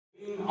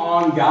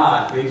On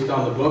God, based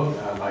on the book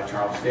by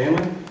Charles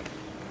Stanley.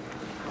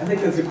 I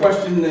think that's a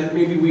question that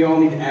maybe we all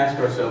need to ask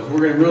ourselves. We're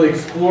going to really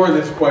explore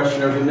this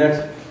question over the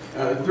next,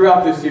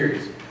 throughout this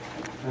series,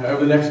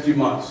 over the next few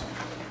months.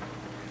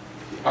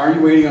 Are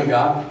you waiting on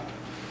God?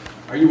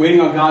 Are you waiting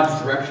on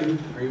God's direction?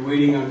 Are you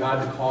waiting on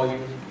God to call you?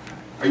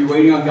 Are you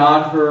waiting on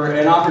God for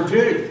an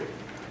opportunity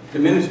to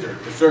minister,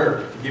 to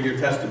serve, to give your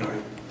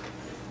testimony?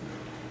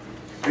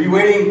 Are you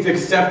waiting to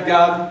accept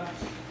God?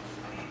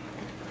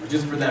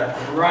 Just for that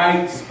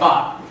right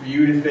spot for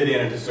you to fit in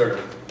and to serve.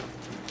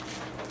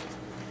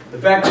 The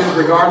fact is,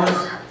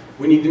 regardless,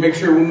 we need to make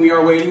sure when we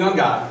are waiting on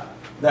God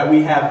that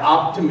we have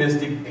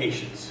optimistic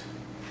patience.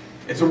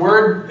 It's a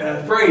word,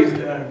 phrase,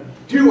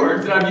 2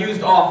 words that I've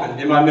used often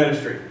in my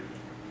ministry.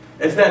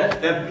 It's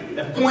that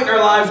point in our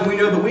lives when we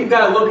know that we've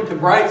got to look at the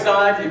bright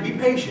side and be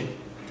patient.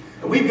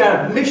 And we've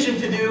got a mission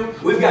to do,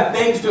 we've got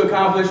things to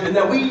accomplish, and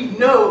that we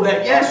know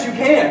that yes, you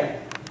can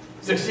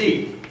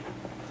succeed.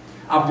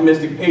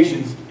 Optimistic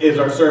patience is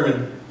our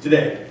sermon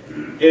today.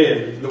 It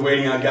is the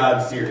Waiting on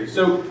God series.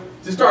 So,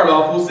 to start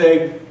off, we'll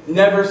say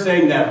never.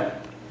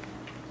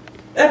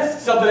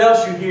 That's something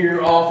else you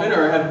hear often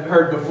or have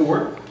heard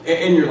before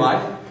in your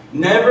life.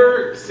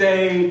 Never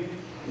say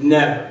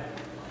never.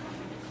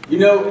 You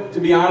know, to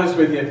be honest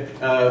with you,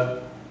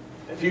 a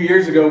few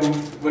years ago,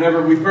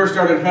 whenever we first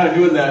started kind of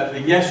doing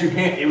the yes you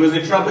can, it was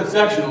the trumpet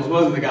sectionals,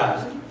 wasn't it,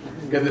 guys?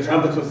 Because the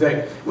trumpets would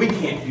say, we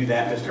can't do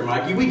that, Mr.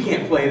 Mikey. We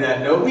can't play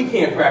that note. We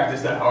can't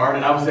practice that hard.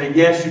 And I would say,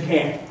 yes, you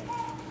can.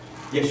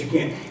 Yes, you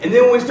can. And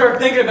then when we start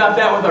thinking about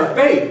that with our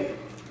faith,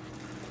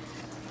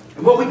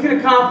 and what we can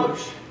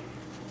accomplish,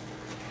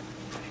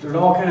 so it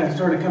all kind of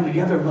started to come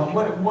together about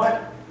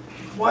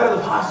what are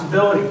the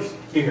possibilities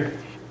here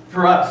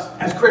for us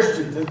as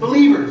Christians, as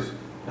believers,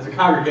 as a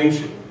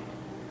congregation.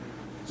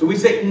 So we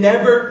say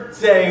never.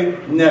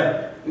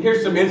 And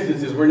here's some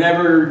instances. We're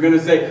never going to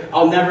say,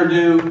 I'll never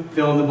do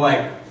fill in the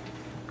blank.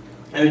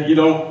 And you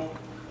don't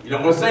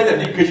want to say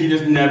that because you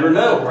just never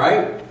know,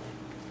 right?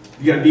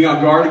 You got to be on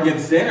guard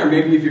against sin. Or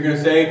maybe if you're going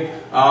to say,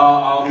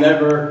 I'll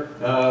never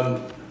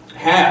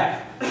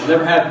have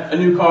a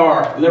new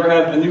car. I'll never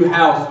have a new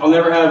house. I'll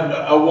never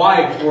have a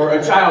wife or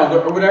a child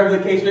or whatever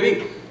the case may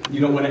be. You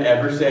don't want to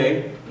ever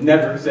say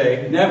never.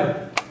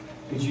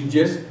 Because you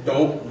just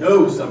don't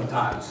know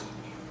sometimes.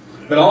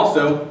 But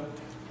also,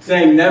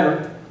 saying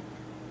never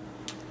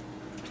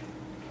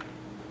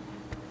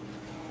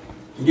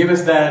give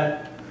us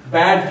that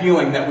bad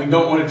feeling that we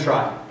don't want to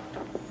try.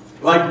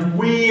 Like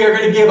we are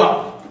going to give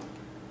up.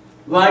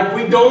 Like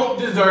we don't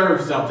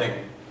deserve something.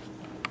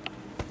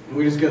 And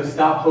we're just going to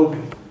stop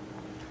hoping.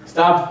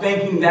 Stop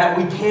thinking that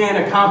we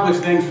can accomplish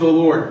things for the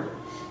Lord.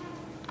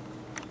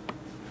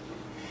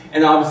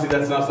 And obviously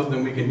that's not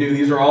something we can do.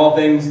 These are all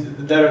things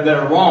that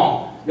are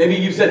wrong. Maybe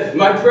you've said,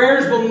 my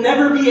prayers will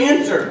never be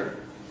answered.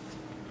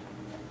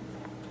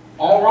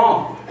 All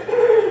wrong.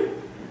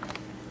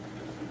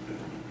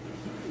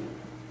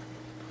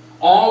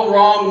 All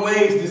wrong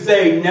ways to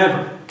say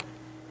never.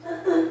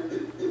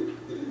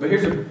 But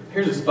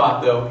here's a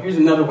spot though. Here's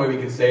another way we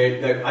can say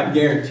it that I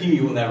guarantee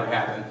you will never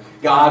happen.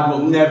 God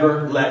will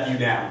never let you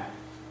down.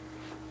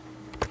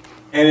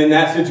 And in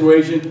that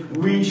situation,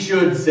 we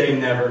should say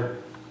never.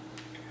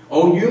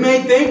 Oh, you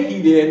may think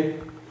He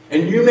did.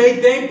 And you may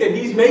think that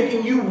He's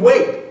making you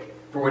wait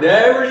for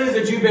whatever it is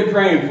that you've been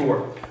praying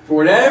for. For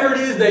whatever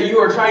it is that you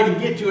are trying to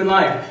get to in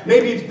life.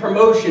 Maybe it's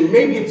promotion.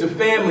 Maybe it's a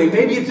family.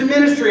 Maybe it's a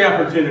ministry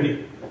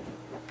opportunity.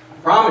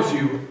 I promise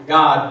you,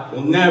 God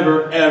will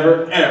never,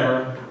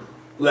 ever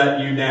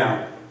let you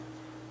down.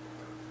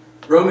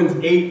 Romans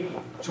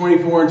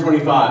 8:24 and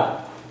 25.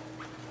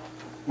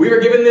 We were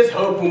given this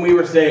hope when we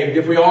were saved.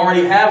 If we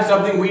already have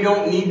something, we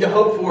don't need to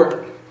hope for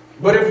it.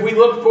 But if we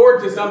look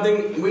forward to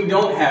something we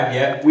don't have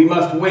yet, we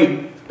must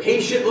wait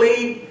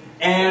patiently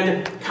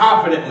and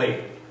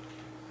confidently.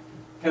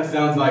 Kind of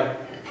sounds like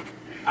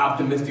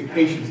optimistic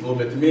patience a little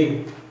bit to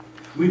me.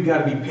 We've got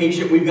to be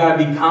patient. We've got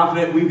to be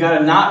confident. We've got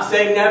to not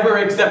say never,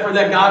 except for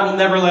that God will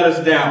never let us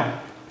down.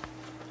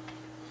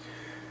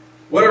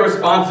 What a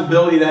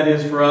responsibility that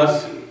is for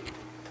us.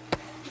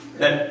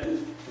 That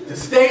to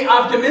stay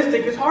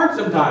optimistic is hard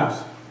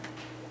sometimes.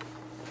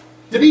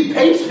 To be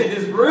patient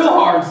is real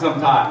hard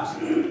sometimes.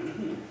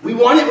 We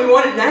want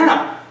it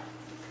now.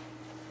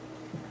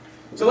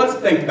 So let's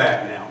think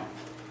back now.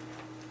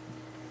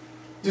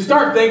 To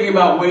start thinking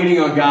about waiting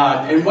on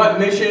God and what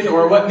mission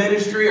or what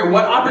ministry or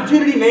what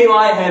opportunity may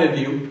lie ahead of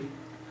you,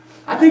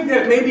 I think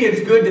that maybe it's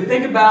good to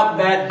think about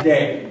that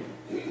day.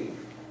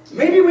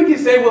 Maybe we could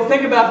say, well,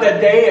 think about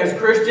that day as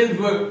Christians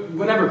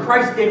whenever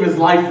Christ gave His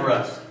life for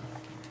us.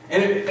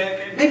 And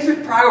it makes us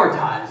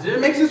prioritize. It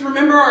makes us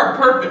remember our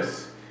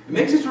purpose. It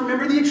makes us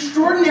remember the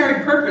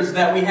extraordinary purpose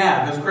that we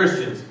have as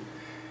Christians.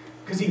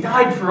 Because He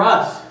died for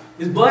us.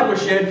 His blood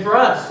was shed for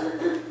us.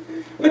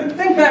 But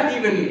think back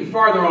even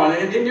farther on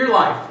in your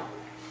life.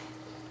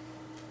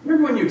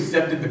 Remember when you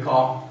accepted the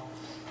call?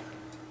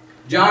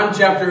 John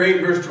chapter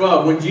 8, verse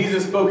 12. When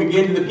Jesus spoke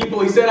again to the people,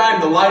 He said, I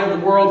am the light of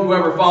the world.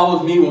 Whoever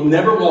follows me will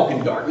never walk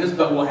in darkness,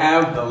 but will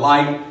have the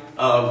light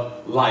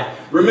of life.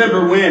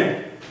 Remember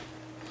when?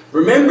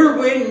 Remember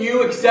when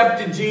you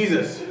accepted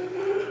Jesus?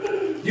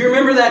 Do you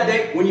remember that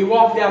day when you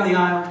walked down the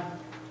aisle?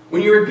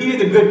 When you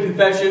repeated the good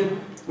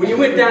confession? When you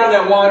went down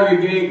that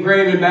watery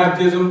grave in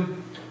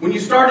baptism? When you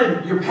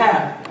started your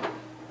path?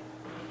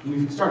 When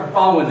you started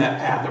following that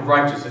path of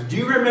righteousness? Do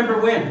you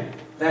remember when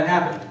that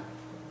happened?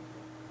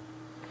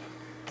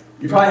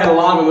 You probably had a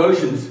lot of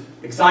emotions.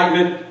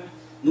 Excitement,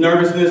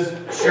 nervousness,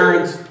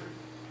 assurance,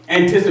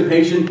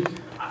 anticipation.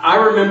 I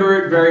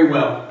remember it very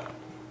well.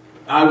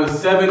 I was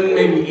 7,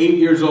 maybe 8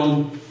 years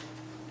old.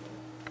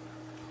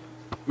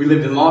 We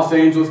lived in Los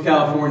Angeles,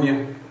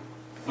 California.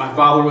 My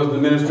father was the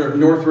minister of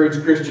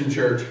Northridge Christian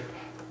Church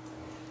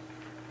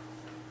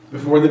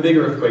before the big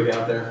earthquake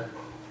out there.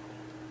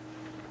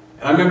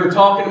 And I remember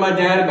talking to my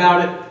dad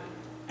about it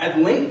at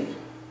length.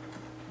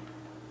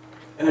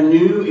 And I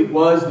knew it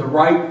was the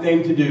right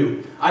thing to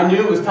do. I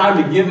knew it was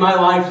time to give my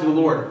life to the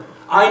Lord.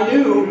 I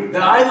knew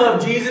that I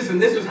loved Jesus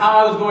and this was how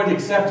I was going to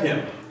accept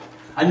Him.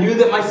 I knew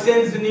that my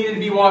sins needed to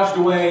be washed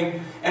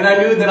away, and I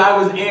knew that I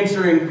was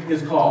answering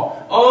His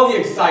call. All the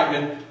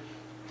excitement,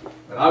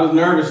 but I was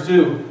nervous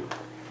too.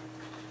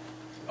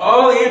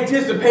 All the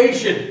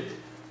anticipation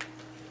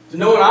to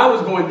knowing I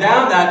was going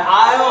down that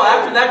aisle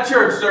after that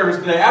church service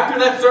today. After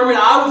that sermon,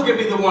 I was going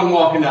to be the one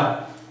walking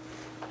up.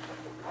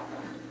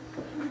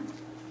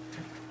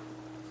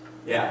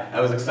 Yeah,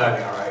 that was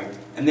exciting, all right.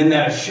 And then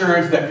that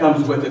assurance that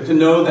comes with it, to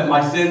know that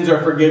my sins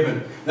are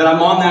forgiven, that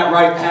I'm on that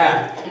right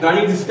path, that I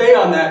need to stay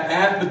on that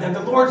path, but that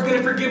the Lord's going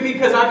to forgive me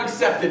because I've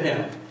accepted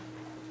Him.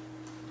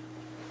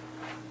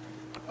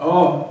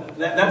 Oh,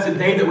 that's a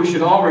day that we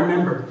should all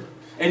remember.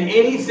 And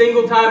any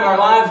single time in our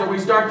lives where we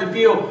start to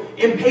feel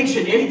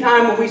impatient, any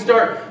time when we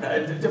start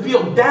to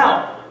feel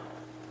doubt,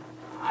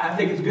 I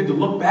think it's good to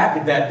look back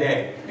at that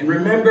day and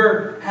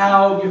remember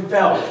how you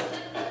felt.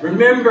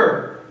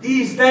 Remember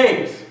these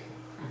things.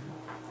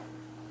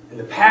 And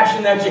the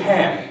passion that you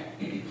had.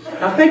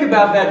 Now think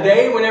about that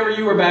day whenever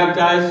you were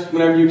baptized,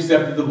 whenever you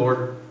accepted the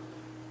Lord.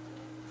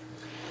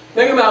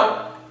 Think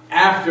about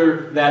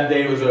after that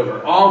day was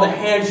over. All the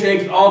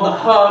handshakes, all the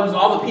hugs,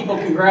 all the people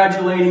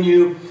congratulating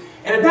you.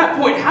 And at that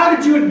point, how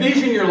did you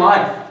envision your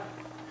life?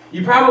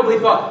 You probably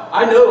thought,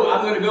 I know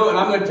I'm going to go and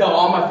I'm going to tell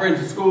all my friends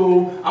at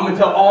school. I'm going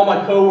to tell all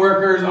my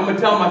coworkers. I'm going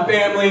to tell my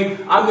family.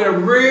 I'm going to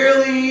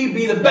really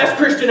be the best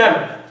Christian ever.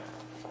 At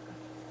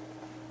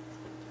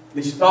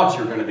least you thought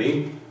you were going to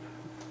be.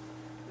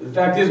 The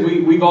fact is,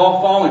 we've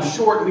all fallen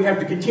short, and we have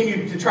to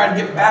continue to try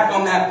to get back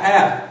on that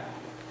path.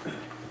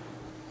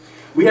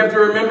 We have to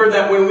remember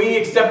that when we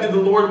accepted the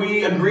Lord,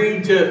 we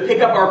agreed to pick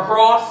up our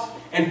cross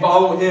and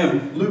follow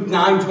Him. Luke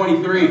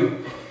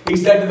 9:23. He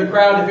said to the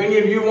crowd, if any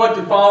of you want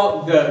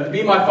to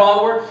be my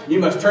follower, you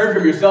must turn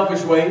from your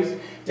selfish ways,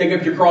 take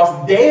up your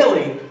cross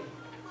daily,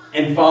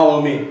 and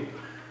follow me.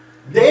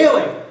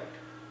 Daily.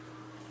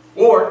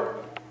 Or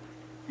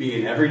be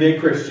an everyday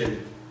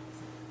Christian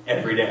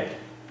every day.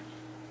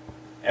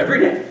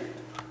 Every day.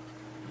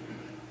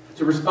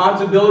 It's a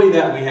responsibility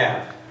that we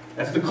have.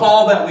 That's the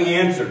call that we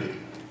answered.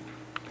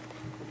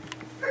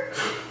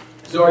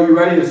 So are you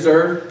ready to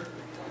serve?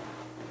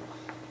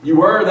 You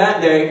were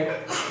that day,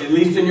 at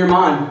least in your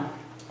mind.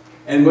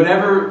 And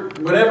whatever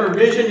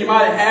vision you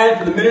might have had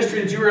for the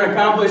ministry that you were going to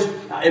accomplish,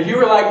 if you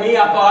were like me,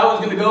 I thought I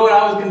was going to go and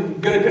I was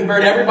going to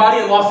convert everybody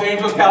in Los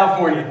Angeles,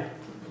 California.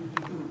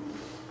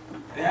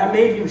 And I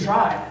may have even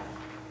tried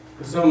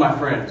with some of my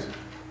friends.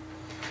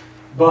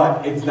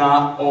 But it's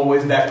not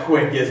always that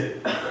quick, is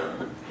it?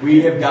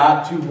 We have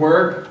got to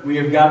work. We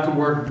have got to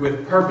work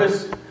with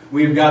purpose.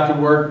 We have got to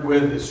work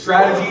with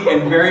strategy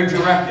and very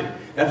directed.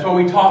 That's why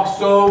we talk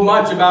so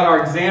much about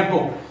our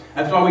example.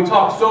 That's why we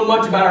talk so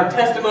much about our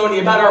testimony,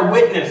 about our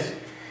witness.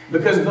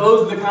 Because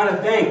those are the kind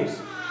of things.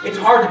 It's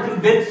hard to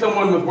convince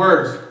someone with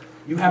words.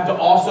 You have to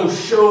also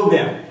show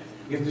them.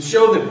 You have to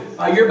show them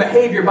by your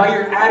behavior, by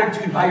your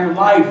attitude, by your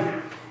life,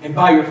 and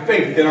by your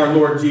faith in our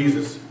Lord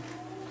Jesus.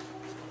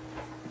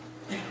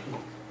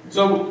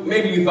 So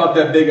maybe you thought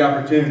that big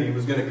opportunity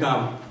was going to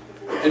come.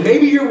 And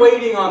maybe you're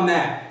waiting on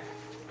that.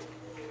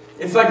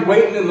 It's like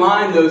waiting in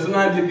line, though.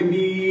 Sometimes it can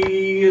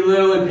be a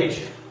little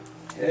impatient.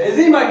 Is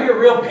anybody here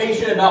real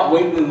patient about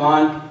waiting in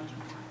line?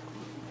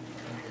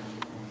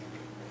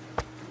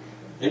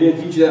 They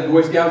didn't teach you that in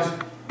Boy Scouts?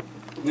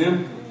 Yeah?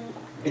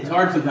 It's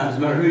hard sometimes,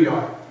 no matter who you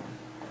are.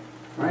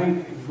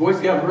 Right? Boy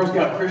Scout, Girl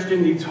Scout,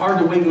 Christian, it's hard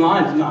to wait in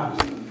line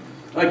sometimes.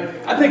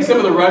 Like, I think some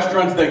of the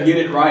restaurants that get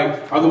it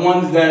right are the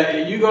ones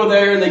that you go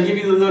there and they give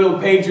you the little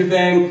pager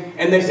thing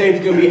and they say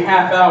it's going to be a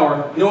half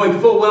hour, knowing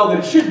full well that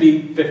it should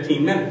be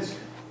 15 minutes.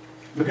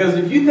 Because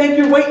if you think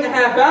you're waiting a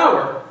half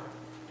hour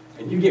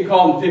and you get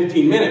called in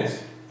 15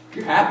 minutes,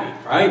 you're happy,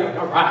 right? Like,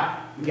 all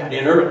right, we got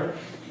in early.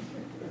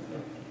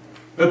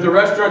 But the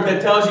restaurant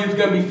that tells you it's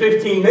going to be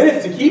 15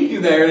 minutes to keep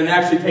you there and it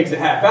actually takes a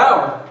half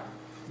hour,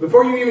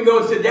 before you even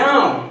go and sit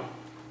down,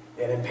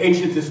 that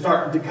impatience is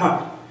starting to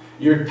come.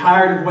 You're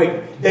tired of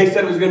waiting. They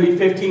said it was going to be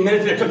 15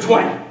 minutes, and it took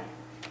 20.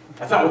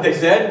 That's not what they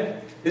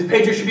said. This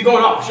pager should be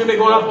going off. It should have been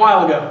going off a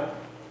while ago.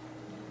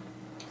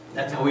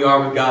 That's how we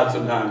are with God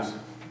sometimes.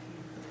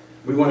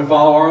 We want to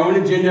follow our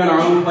own agenda and our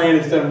own plan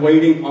instead of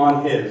waiting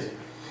on His.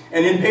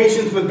 And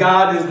impatience with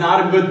God is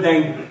not a good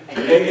thing.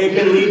 It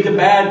can lead to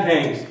bad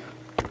things.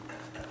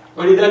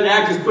 When He doesn't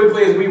act as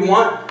quickly as we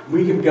want,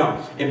 we can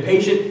become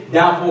impatient,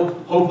 doubtful,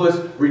 hopeless,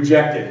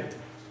 rejected.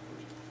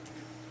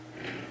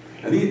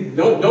 Now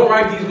don't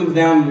write these ones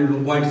down in your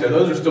little blanks there.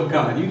 Those are still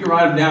coming. You can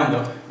write them down,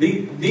 though.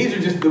 These are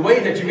just the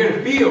way that you're going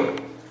to feel.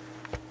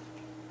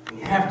 And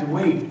you have to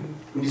wait.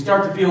 When you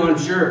start to feel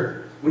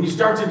unsure. When you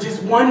start to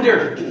just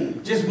wonder.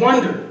 Just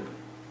wonder.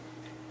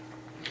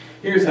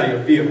 Here's how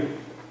you'll feel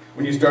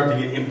when you start to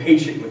get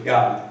impatient with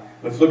God.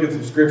 Let's look at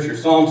some scripture.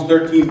 Psalms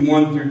 13,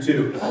 1 through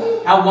 2.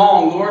 How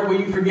long, Lord, will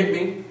you forget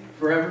me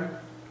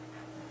forever?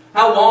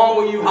 How long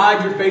will you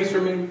hide your face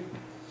from me?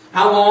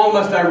 How long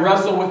must I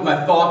wrestle with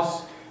my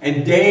thoughts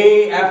and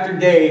day after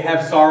day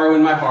have sorrow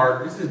in my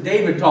heart? This is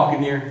David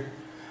talking here.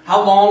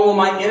 How long will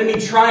my enemy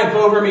triumph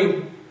over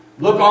me?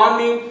 Look on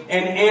me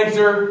and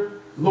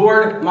answer,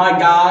 Lord my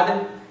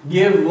God,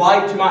 give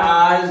light to my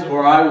eyes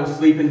or I will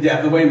sleep in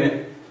death. Wait a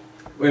minute,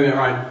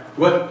 Ryan.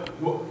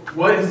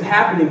 What is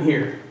happening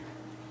here?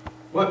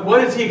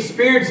 What is he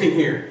experiencing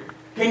here?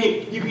 You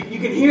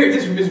can hear it.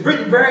 This is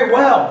written very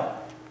well.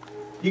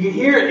 You can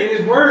hear it in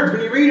his words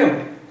when you read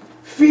them.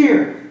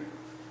 Fear.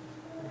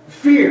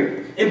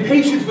 Fear.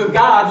 Impatience with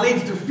God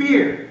leads to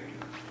fear.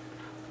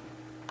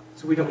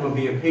 So we don't want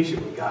to be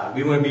impatient with God.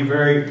 We want to be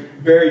very,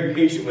 very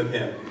patient with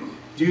Him.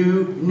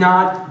 Do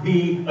not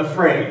be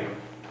afraid.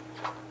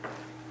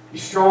 Be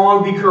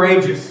strong, be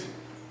courageous.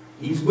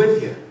 He's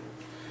with you.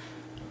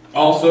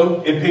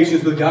 Also,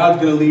 impatience with God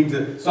is going to lead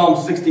to Psalm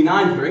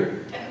 69:3.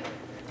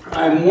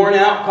 I am worn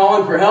out,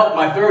 calling for help.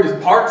 My throat is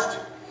parched.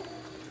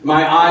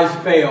 My eyes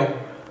fail,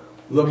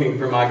 looking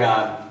for my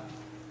God.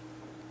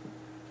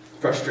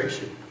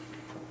 Frustration.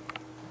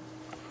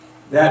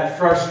 That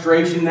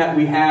frustration that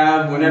we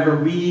have whenever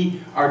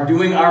we are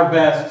doing our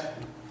best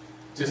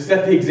to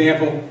set the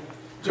example,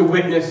 to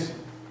witness,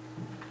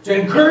 to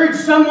encourage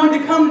someone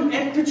to come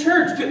to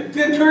church,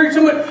 to encourage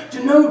someone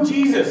to know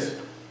Jesus.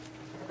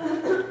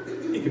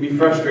 It can be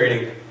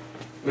frustrating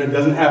when it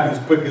doesn't happen as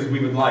quick as we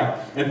would like.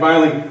 And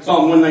finally,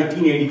 Psalm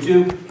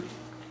 119:82.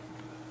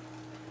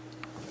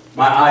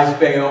 My eyes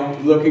fail,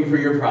 looking for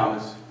your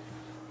promise.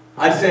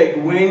 I say,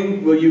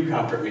 when will you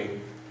comfort me?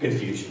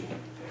 Confusion.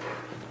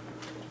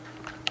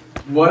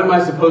 What am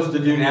I supposed to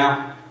do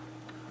now?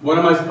 What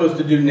am I supposed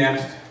to do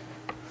next?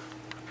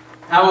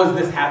 How has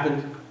this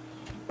happened?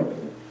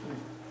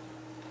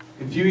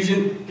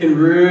 Confusion can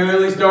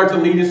really start to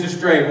lead us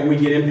astray when we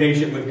get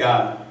impatient with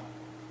God.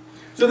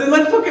 So then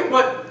let's look at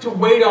what to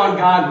wait on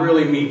God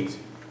really means.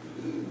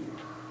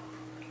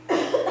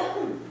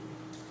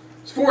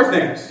 It's 4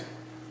 things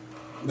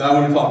that I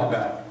want to talk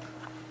about.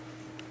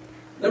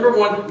 Number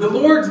 1, the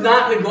Lord's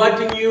not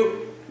neglecting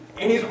you,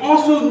 and He's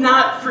also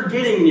not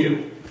forgetting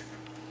you.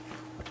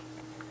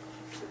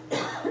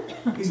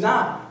 He's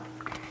not.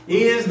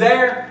 He is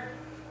there.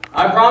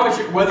 I promise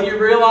you, whether you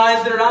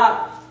realize it or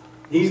not,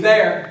 He's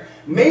there.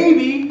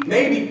 Maybe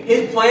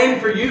His plan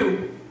for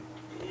you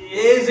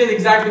isn't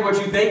exactly what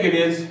you think it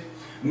is.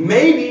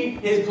 Maybe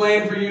His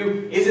plan for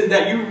you isn't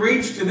that you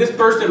reach to this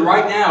person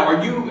right now,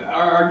 or you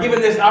are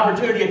given this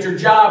opportunity at your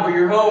job or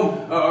your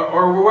home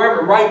or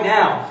wherever right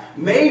now.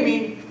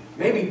 Maybe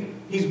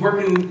He's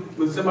working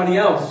with somebody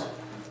else,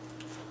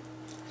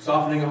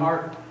 softening a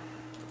heart.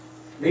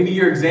 Maybe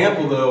your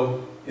example,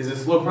 though, is a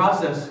slow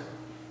process.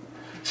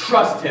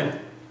 Trust Him.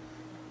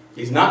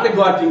 He's not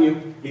neglecting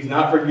you. He's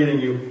not forgetting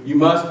you. You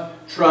must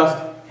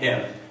trust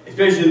Him.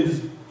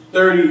 Ephesians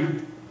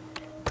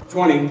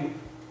 30:20.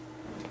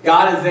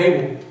 God is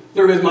able,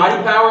 through His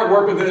mighty power at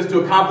work within us, to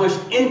accomplish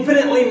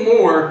infinitely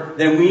more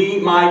than we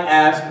might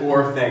ask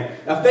or think.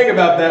 Now think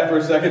about that for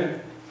a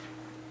second.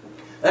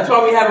 That's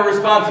why we have a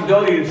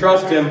responsibility to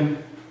trust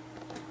Him.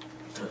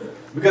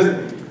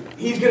 Because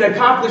He's going to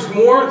accomplish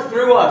more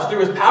through us,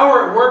 through His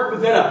power at work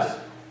within us.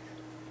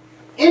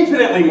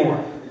 Infinitely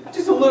more. Not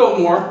just a little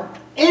more.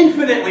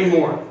 Infinitely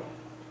more.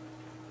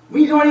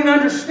 We don't even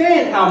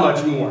understand how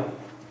much more.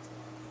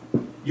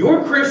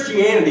 Your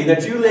Christianity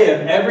that you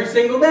live every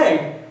single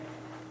day,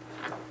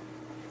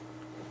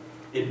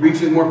 it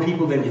reaches more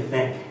people than you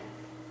think.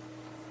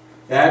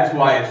 That's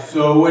why it's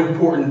so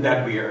important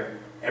that we are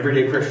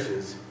everyday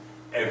Christians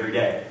every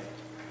day.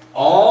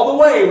 All the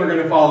way we're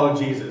going to follow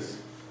Jesus.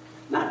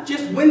 Not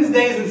just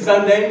Wednesdays and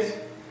Sundays,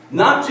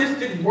 not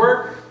just at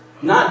work,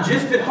 not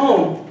just at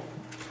home,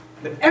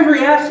 but every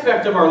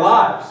aspect of our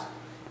lives.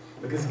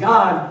 Because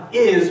God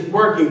is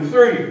working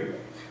through you.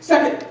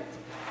 Second,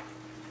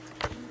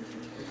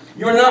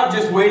 you're not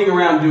just waiting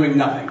around doing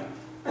nothing.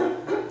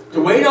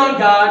 To wait on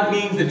God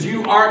means that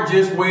you aren't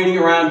just waiting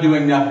around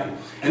doing nothing.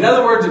 In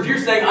other words, if you're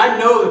saying, I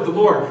know that the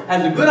Lord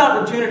has a good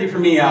opportunity for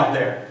me out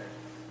there,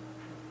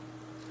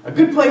 a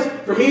good place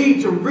for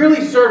me to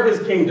really serve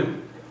His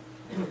kingdom,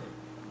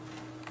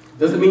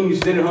 doesn't mean you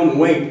sit at home and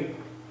wait.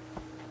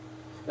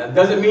 That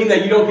doesn't mean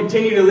that you don't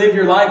continue to live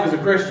your life as a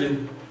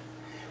Christian.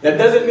 That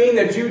doesn't mean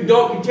that you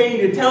don't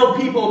continue to tell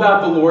people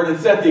about the Lord and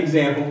set the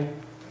example.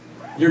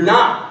 You're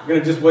not going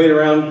to just wait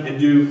around and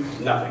do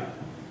nothing.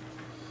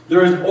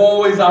 There is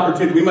always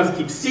opportunity. We must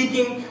keep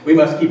seeking. We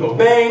must keep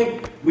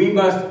obeying. We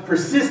must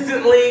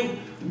persistently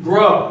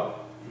grow.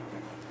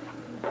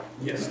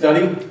 You got to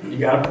study. You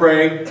got to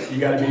pray. You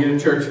got to be in a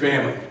church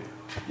family.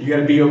 You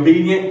got to be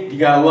obedient. You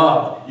got to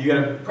love. You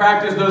got to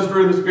practice those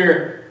fruit of the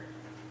Spirit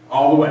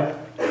all the way.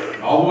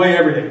 All the way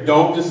every day.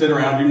 Don't just sit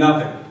around and do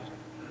nothing.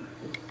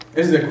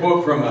 This is a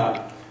quote from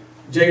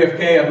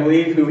JFK, I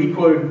believe, who he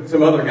quoted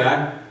some other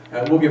guy.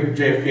 We'll give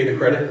JFK the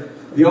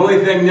credit. The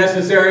only thing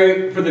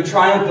necessary for the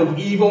triumph of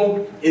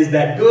evil is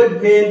that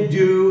good men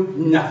do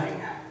nothing.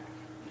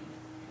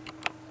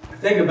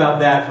 Think about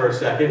that for a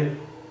second.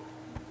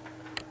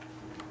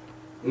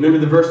 Remember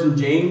the verse in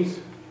James?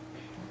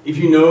 If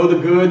you know the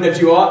good that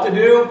you ought to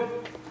do,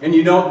 and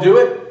you don't do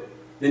it,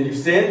 then you've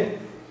sinned.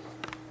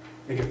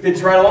 I think it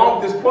fits right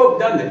along with this quote,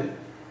 doesn't it?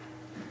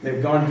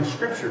 They've gone to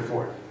Scripture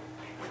for it.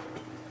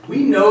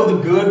 We know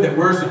the good that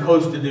we're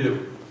supposed to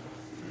do.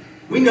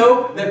 We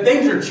know that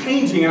things are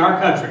changing in our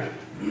country.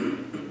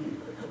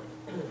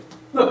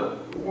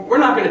 Look, we're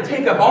not going to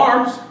take up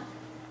arms,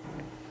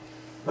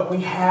 but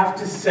we have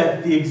to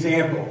set the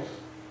example.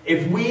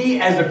 If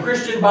we, as a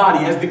Christian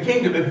body, as the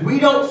kingdom, if we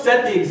don't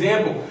set the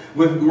example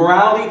with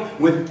morality,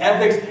 with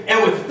ethics,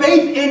 and with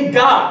faith in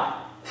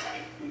God,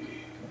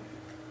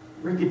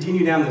 we're going to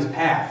continue down this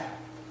path.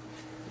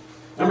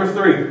 Number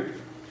 3,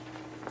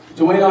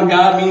 to wait on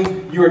God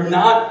means you are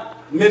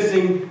not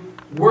missing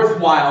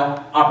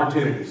worthwhile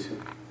opportunities.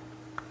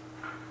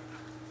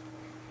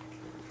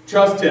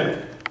 Trust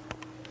Him.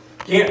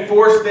 Can't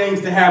force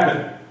things to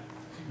happen.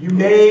 You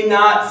may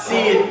not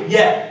see it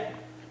yet.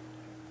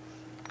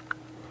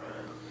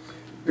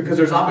 Because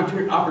there's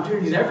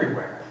opportunities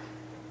everywhere.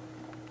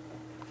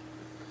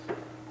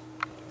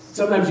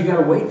 Sometimes you got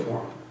to wait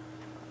for them.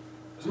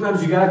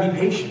 Sometimes you got to be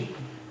patient.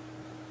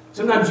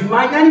 Sometimes you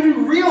might not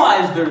even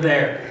realize they're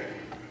there.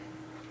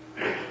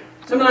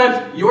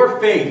 Sometimes your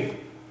faith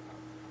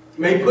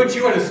may put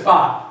you in a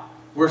spot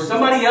where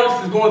somebody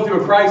else is going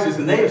through a crisis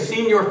and they have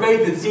seen your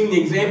faith and seen the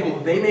example.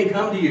 They may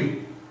come to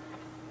you.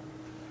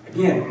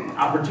 Again,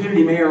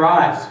 opportunity may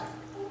arise.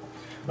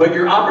 But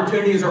your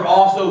opportunities are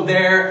also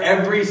there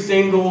every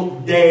single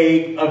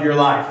day of your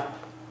life.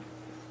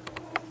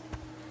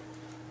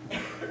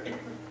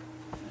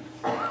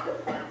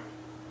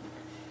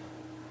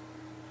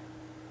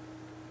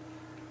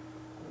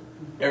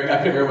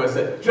 I can't remember what I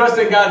said. Trust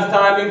in God's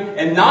timing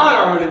and not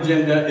our own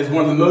agenda is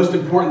one of the most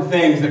important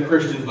things that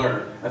Christians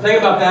learn. Now think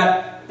about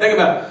that. Think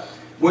about it.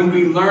 When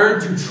we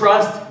learn to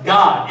trust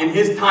God and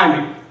His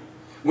timing,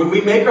 when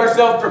we make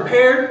ourselves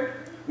prepared,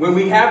 when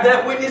we have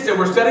that witness and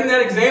we're setting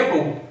that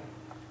example,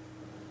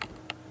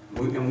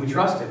 and we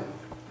trust Him.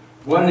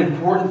 What an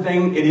important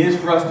thing it is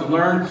for us to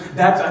learn.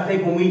 That's, I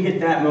think, when we hit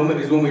that moment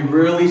is when we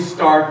really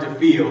start to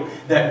feel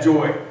that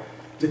joy.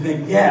 To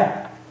think,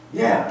 yeah,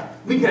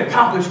 we can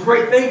accomplish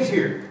great things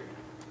here.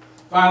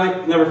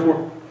 Finally, number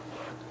 4.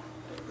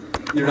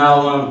 You're not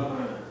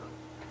alone.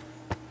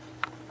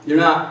 You're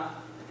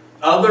not.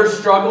 Others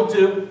struggle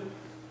too.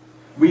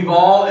 We've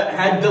all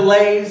had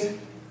delays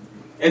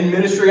in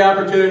ministry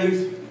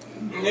opportunities,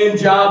 in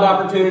job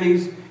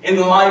opportunities, in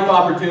life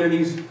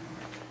opportunities.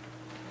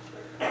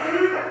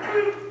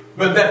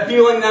 But that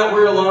feeling that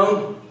we're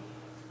alone,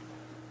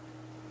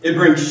 it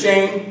brings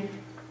shame,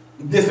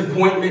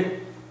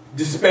 disappointment,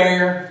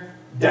 despair,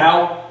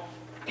 doubt.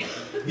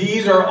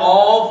 These are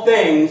all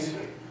things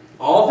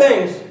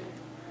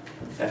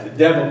that the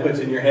devil puts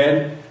in your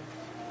head.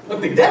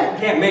 Look, the devil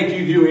can't make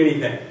you do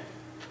anything.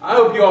 I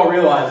hope you all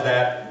realize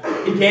that.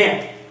 He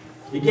can't.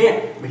 He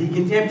can't. But he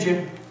can tempt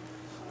you.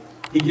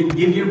 He can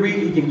give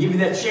you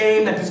that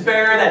shame, that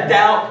despair, that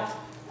doubt.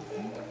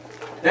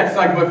 That's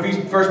like what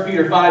 1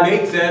 Peter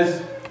 5:8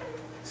 says.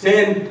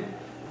 Sin,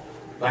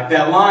 like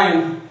that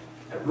lion,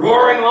 that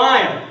roaring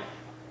lion.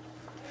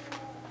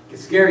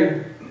 It's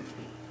scary.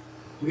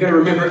 We got to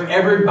remember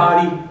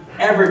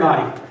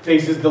everybody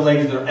faces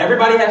delays.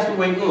 Everybody has to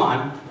wait in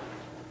line.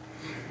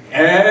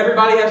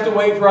 Everybody has to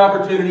wait for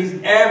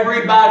opportunities.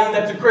 Everybody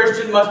that's a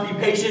Christian must be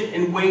patient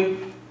and wait.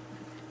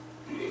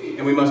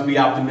 And we must be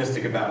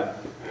optimistic about it.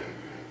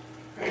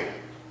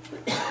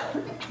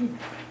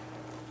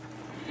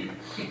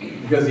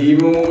 Because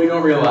even when we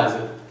don't realize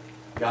it,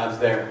 God's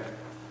there.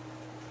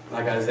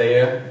 Like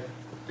Isaiah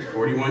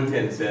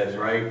 41:10 says,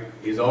 right?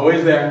 He's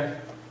always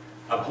there,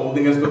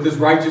 upholding us with His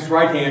righteous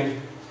right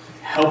hand,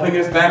 helping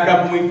us back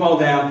up when we fall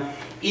down,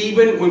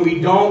 even when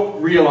we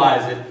don't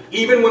realize it,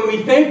 even when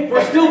we think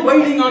we're still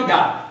waiting on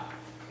God.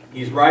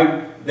 He's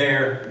right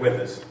there with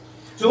us.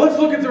 So let's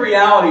look at the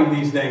reality of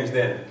these things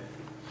then.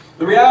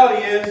 The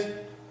reality is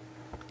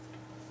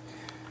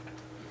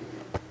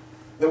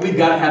that we've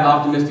got to have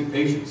optimistic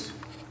patience.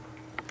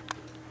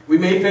 We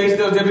may face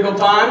those difficult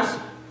times.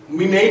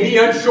 We may be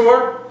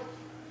unsure.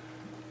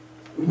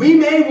 We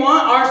may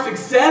want our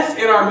success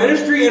in our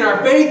ministry and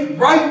our faith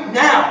right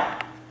now.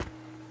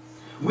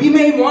 We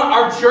may want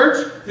our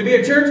church to be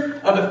a church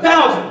of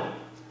 1,000.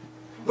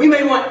 We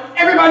may want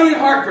everybody in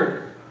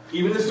Hartford,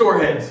 even the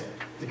soreheads,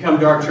 to come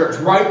to our church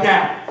right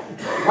now.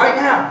 Right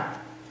now.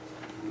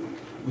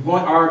 We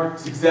want our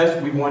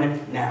success. We want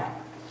it now.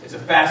 It's a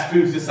fast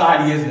food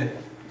society, isn't it?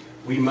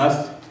 we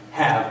must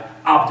have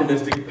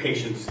optimistic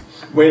patience.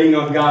 Waiting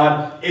on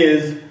God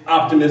is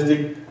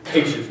optimistic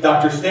patience.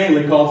 Dr.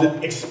 Stanley calls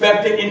it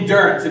expectant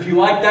endurance. If you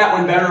like that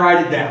one better,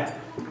 write it down.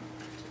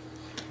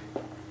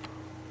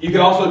 You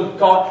could also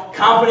call it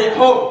confident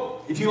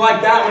hope. If you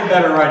like that one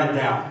better, write it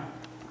down.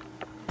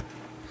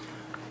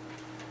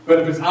 But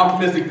if it's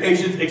optimistic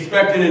patience,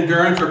 expectant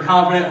endurance, or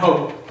confident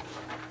hope,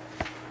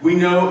 we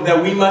know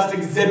that we must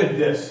exhibit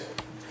this.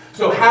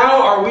 So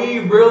how are we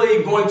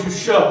really going to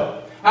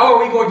show? How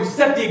are we going to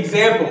set the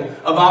example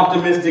of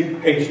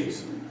optimistic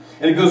patience?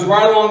 And it goes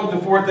right along with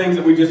the four things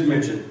that we just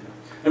mentioned.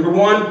 Number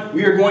one,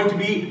 we are going to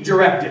be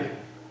directed.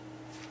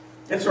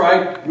 That's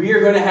right. We are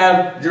going to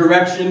have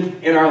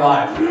direction in our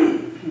life.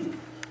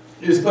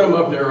 You just put them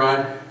up there,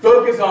 Ryan.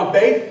 Focus on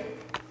faith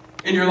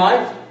in your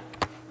life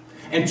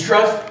and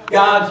trust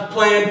God's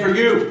plan for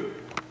you.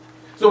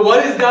 So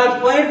what is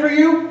God's plan for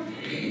you?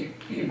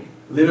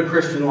 Live a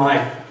Christian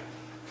life.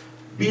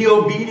 Be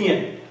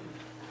obedient.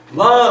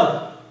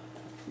 Love.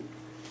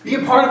 Be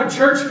a part of a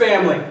church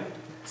family.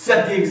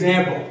 Set the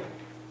example.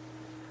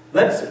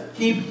 Let's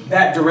keep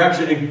that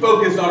direction and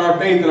focus on our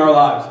faith in our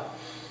lives.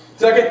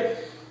 Second,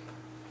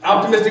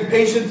 optimistic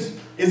patience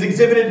is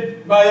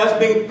exhibited by us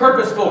being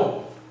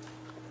purposeful.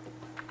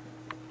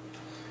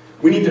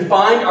 We need to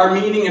find our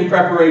meaning in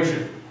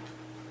preparation.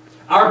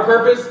 Our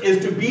purpose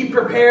is to be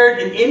prepared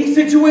in any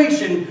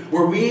situation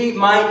where we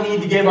might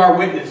need to give our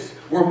witness,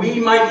 where we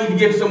might need to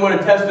give someone a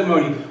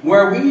testimony,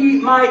 where we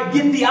might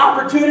get the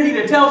opportunity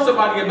to tell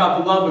somebody about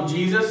the love of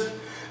Jesus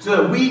so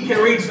that we can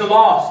reach the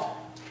lost.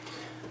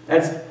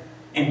 That's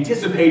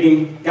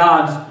anticipating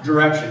God's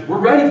direction. We're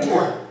ready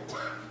for it.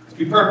 Let's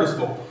be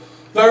purposeful.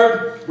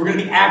 Third, we're going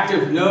to be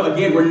active. No,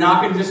 again, we're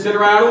not going to just sit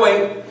around and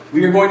wait.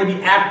 We are going to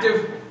be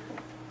active.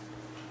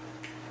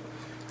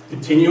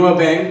 Continue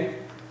obeying.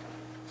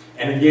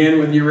 And again,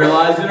 whether you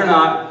realize it or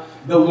not,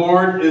 the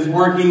Lord is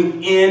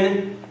working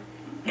in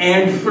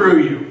and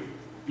through you.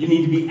 You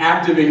need to be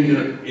active in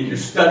your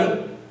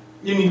study.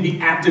 You need to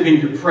be active in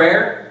your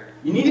prayer.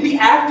 You need to be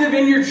active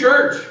in your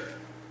church.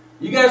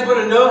 You guys want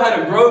to know how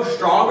to grow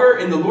stronger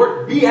in the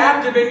Lord? Be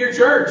active in your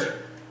church.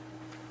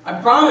 I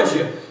promise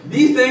you,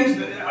 these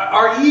things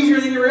are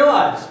easier than you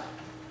realize.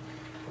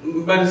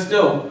 But it's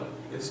still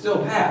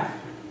a path.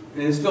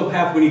 And it's still a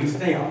path we need to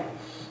stay on.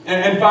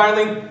 And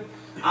finally,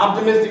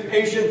 optimistic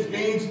patience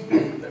means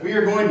that we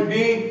are going to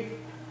be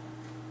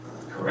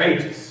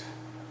courageous.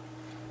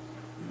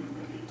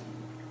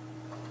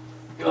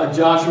 Like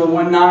Joshua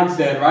 1:9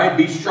 said, right?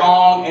 Be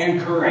strong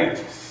and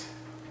courageous.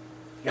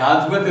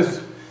 God's with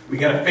us. We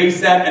got to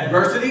face that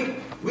adversity.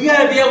 We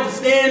got to be able to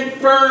stand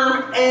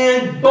firm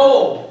and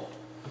bold.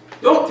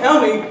 Don't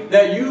tell me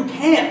that you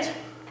can't.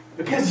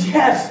 Because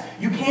yes,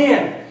 you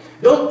can.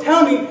 Don't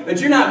tell me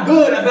that you're not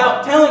good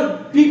about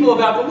telling people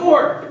about the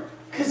Lord.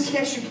 Because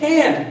yes, you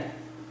can.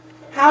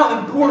 How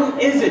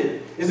important is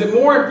it? Is it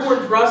more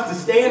important for us to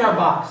stay in our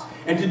box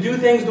and to do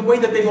things the way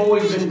that they've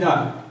always been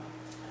done?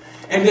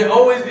 And to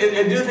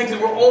do things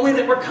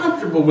that we're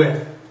comfortable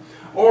with?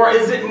 Or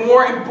is it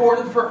more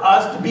important for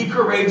us to be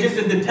courageous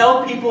and to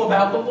tell people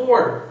about the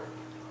Lord?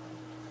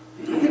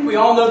 I think we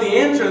all know the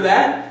answer to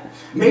that.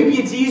 Maybe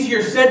it's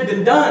easier said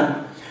than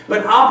done.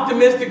 But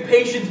optimistic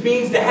patience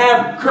means to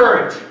have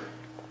courage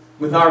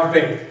with our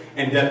faith.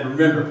 And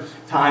remember,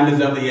 time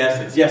is of the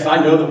essence. Yes, I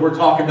know that we're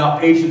talking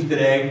about patience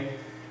today,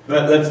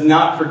 but let's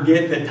not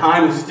forget that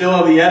time is still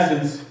of the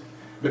essence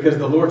because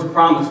the Lord's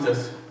promised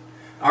us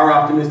our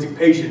optimistic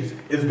patience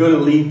is going to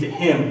lead to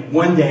Him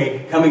one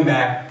day coming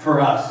back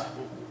for us.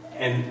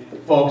 And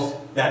folks,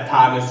 that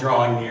time is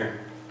drawing near.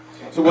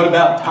 So what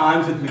about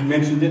time, since we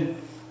mentioned it?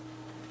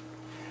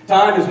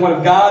 Time is one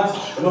of God's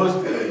most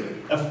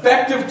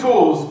effective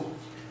tools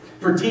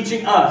for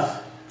teaching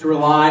us to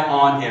rely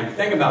on Him.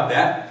 Think about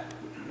that.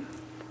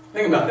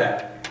 Think about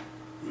that.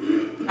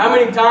 How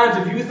many times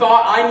have you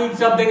thought, I need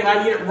something and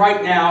I need it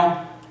right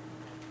now,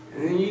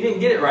 and then you didn't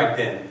get it right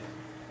then?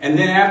 And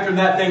then after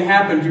that thing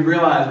happened, you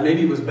realized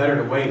maybe it was better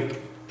to wait.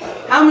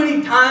 How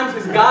many times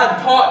has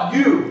God taught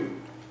you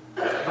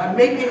by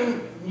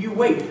making you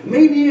wait?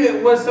 Maybe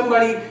it was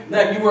somebody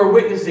that you were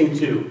witnessing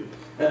to.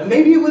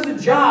 Maybe it was a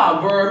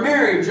job or a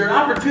marriage or an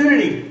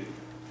opportunity.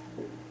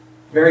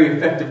 Very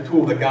effective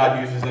tool that God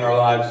uses in our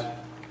lives.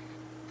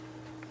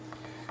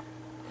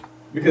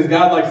 Because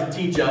God likes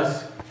to teach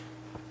us.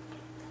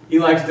 He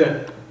likes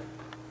to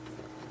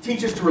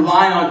teach us to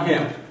rely on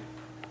Him.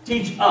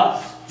 Teach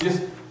us,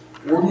 just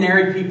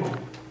ordinary people.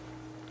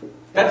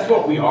 That's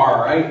what we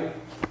are, right?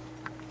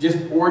 Just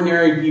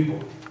ordinary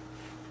people.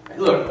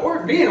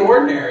 Look, being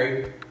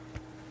ordinary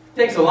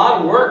takes a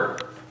lot of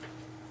work.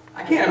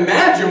 I can't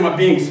imagine what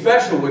being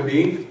special would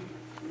be.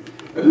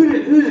 But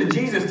who did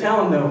Jesus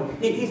tell him, though?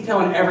 He's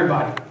telling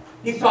everybody.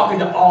 He's talking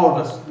to all of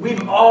us.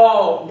 We've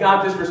all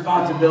got this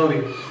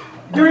responsibility.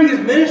 During His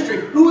ministry,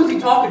 who was He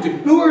talking to?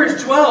 Who were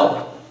His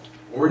 12?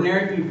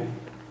 Ordinary people.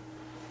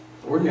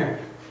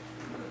 Ordinary.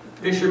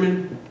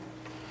 Fishermen.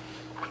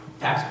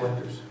 Tax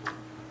collectors.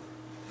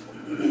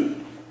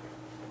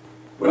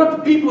 What about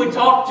the people He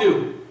talked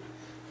to?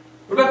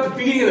 What about the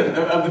feeding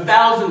of the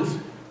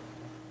thousands?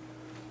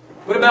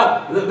 What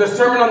about the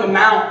Sermon on the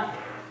Mount?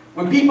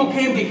 When people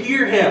came to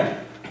hear him,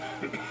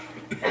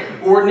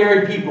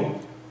 ordinary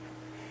people,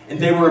 and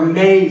they were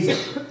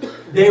amazed.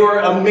 They were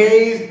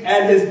amazed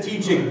at his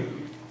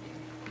teaching.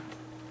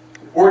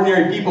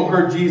 Ordinary people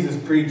heard Jesus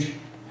preach.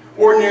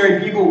 Ordinary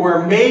people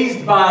were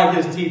amazed by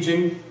his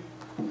teaching.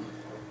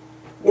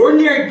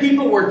 Ordinary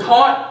people were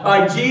taught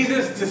by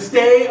Jesus to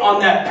stay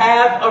on that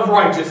path of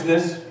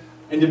righteousness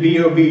and to be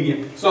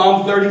obedient.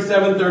 Psalm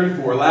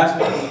 37:34, last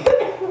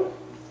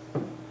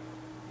one.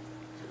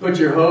 Put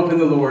your hope in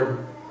the Lord.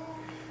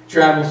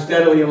 Travel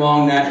steadily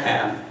along that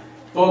path.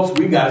 Folks,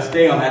 we've got to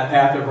stay on that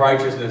path of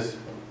righteousness.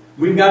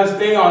 We've got to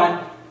stay on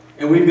it,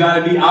 and we've got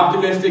to be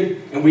optimistic,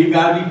 and we've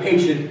got to be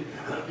patient.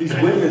 He's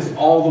with us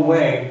all the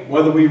way,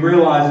 whether we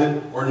realize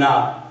it or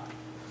not.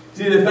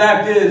 See, the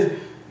fact is,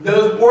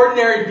 those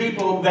ordinary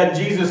people that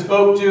Jesus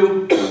spoke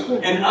to,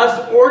 and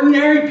us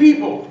ordinary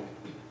people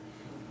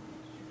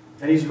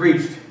that he's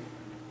reached,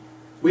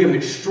 we have an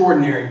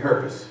extraordinary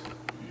purpose.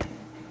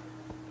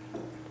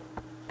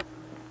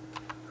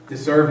 To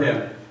serve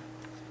him,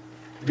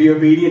 to be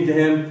obedient to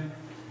him,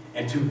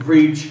 and to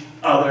reach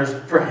others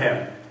for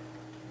him.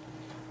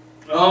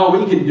 Oh,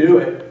 we can do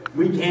it.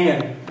 We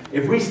can.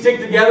 If we stick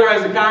together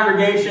as a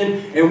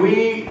congregation and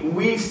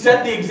we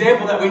set the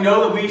example that we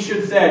know that we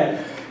should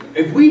set,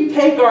 if we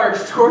take our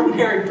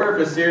extraordinary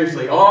purpose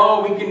seriously,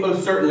 oh, we can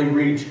most certainly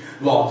reach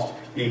lost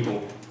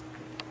people.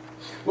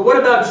 But what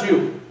about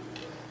you?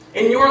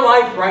 In your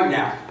life right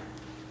now,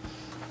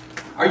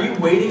 are you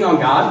waiting on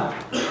God?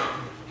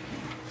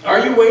 Are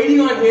you waiting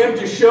on him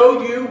to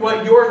show you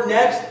what your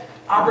next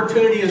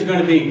opportunity is going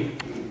to be?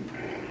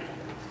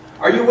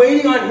 Are you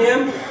waiting on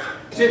him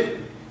to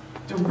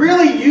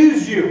really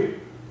use you?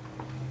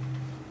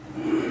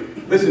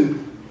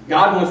 Listen,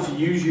 God wants to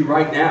use you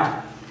right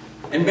now.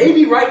 And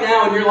maybe right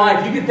now in your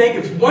life, you can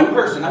think of one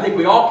person, I think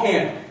we all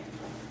can,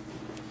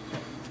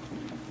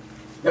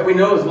 that we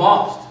know is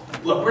lost.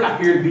 Look, we're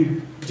not here to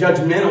be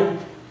judgmental.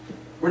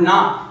 We're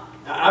not.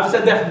 I've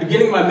said that from the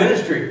beginning of my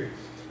ministry.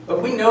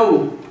 But we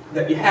know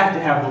that you have to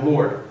have the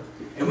Lord.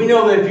 And we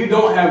know that if you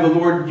don't have the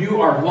Lord,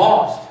 you are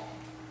lost.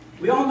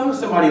 We all know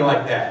somebody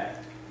like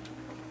that.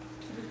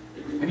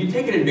 Have you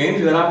taken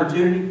advantage of that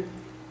opportunity?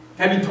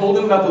 Have you told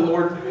them about the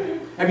Lord?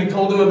 Have you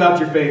told them about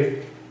your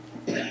faith?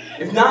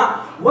 If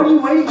not, what are you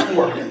waiting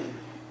for?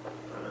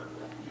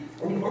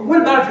 Or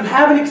what about if you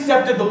haven't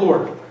accepted the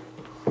Lord?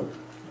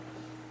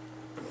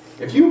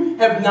 If you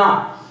have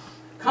not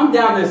come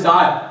down this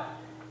aisle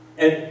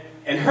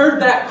and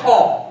heard that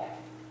call,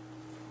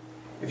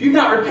 if you've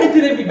not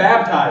repented and be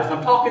baptized,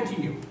 I'm talking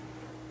to you.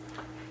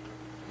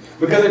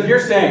 Because if you're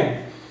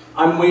saying,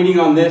 I'm waiting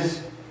on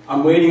this,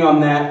 I'm waiting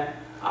on that,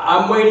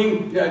 I'm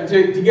waiting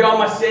to get all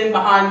my sin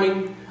behind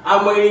me,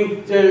 I'm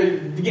waiting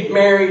to get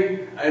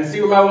married and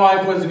see where my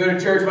wife wants to go to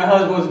church, my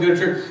husband wants to go to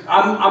church,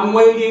 I'm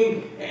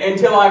waiting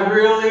until I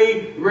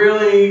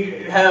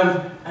really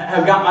have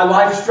got my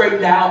life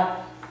straightened out.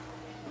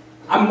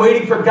 I'm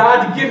waiting for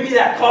God to give me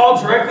that call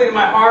directly to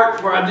my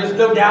heart where I just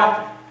no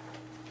doubt.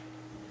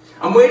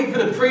 I'm waiting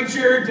for the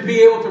preacher to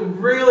be able to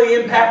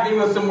really impact me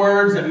with some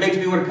words that makes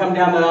me want to come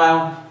down that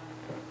aisle.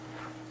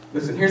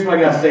 Listen, here's what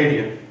I got to say to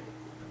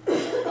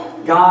you.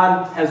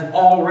 God has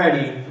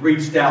already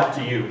reached out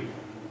to you.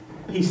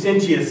 He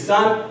sent you His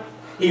Son.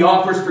 He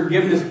offers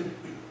forgiveness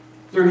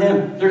through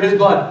Him, through His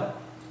blood.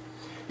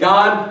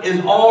 God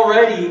is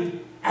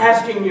already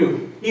asking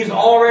you. He's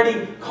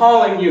already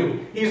calling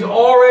you. He's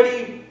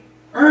already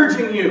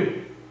urging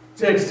you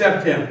to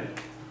accept Him.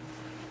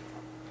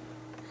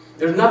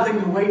 There's nothing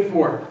to wait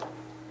for.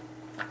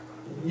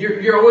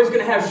 You're always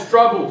going to have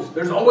struggles.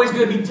 There's always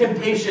going to be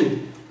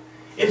temptation.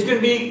 It's going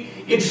to be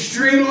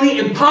extremely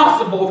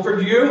impossible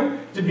for you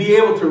to be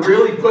able to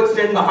really put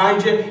sin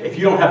behind you if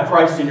you don't have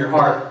Christ in your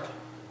heart.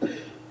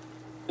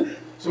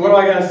 So what do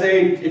I got to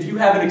say? If you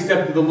haven't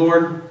accepted the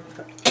Lord,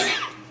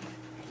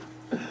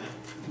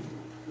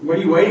 what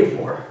are you waiting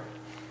for?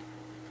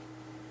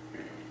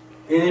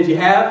 And if you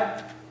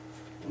have,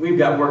 we've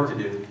got work to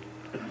do.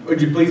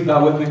 Would you please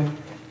bow with me?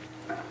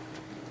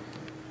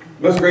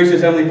 Most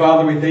gracious Heavenly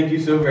Father, we thank you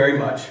so very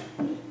much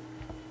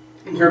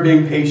for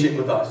being patient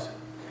with us.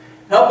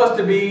 Help us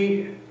to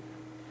be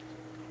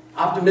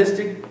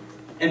optimistic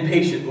and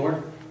patient,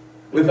 Lord,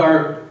 with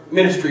our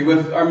ministry,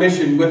 with our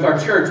mission, with our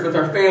church, with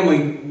our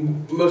family,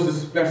 most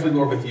especially,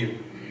 Lord, with you.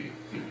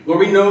 Lord,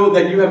 we know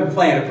that you have a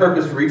plan, a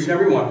purpose for each and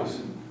every one of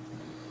us.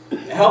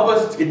 Help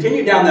us to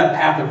continue down that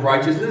path of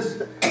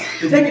righteousness,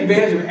 to take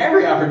advantage of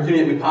every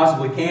opportunity that we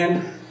possibly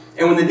can.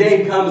 And when the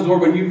day comes,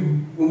 Lord, when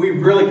we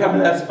really come to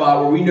that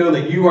spot where we know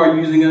that you are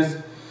using us,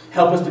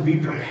 help us to be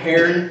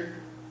prepared,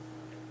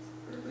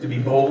 to be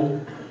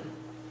bold,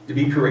 to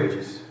be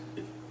courageous,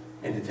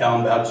 and to tell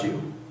them about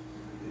you.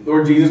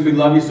 Lord Jesus, we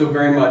love you so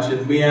very much,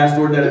 and we ask,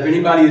 Lord, that if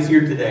anybody is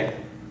here today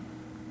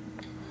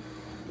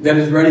that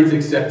is ready to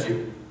accept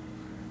you,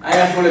 I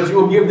ask, Lord, that you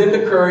will give them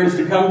the courage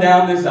to come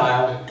down this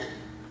aisle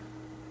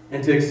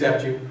and to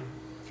accept you.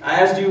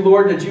 I ask you,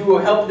 Lord, that you will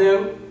help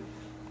them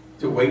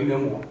to wait no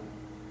more.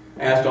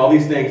 I ask all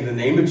these things in the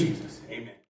name of Jesus.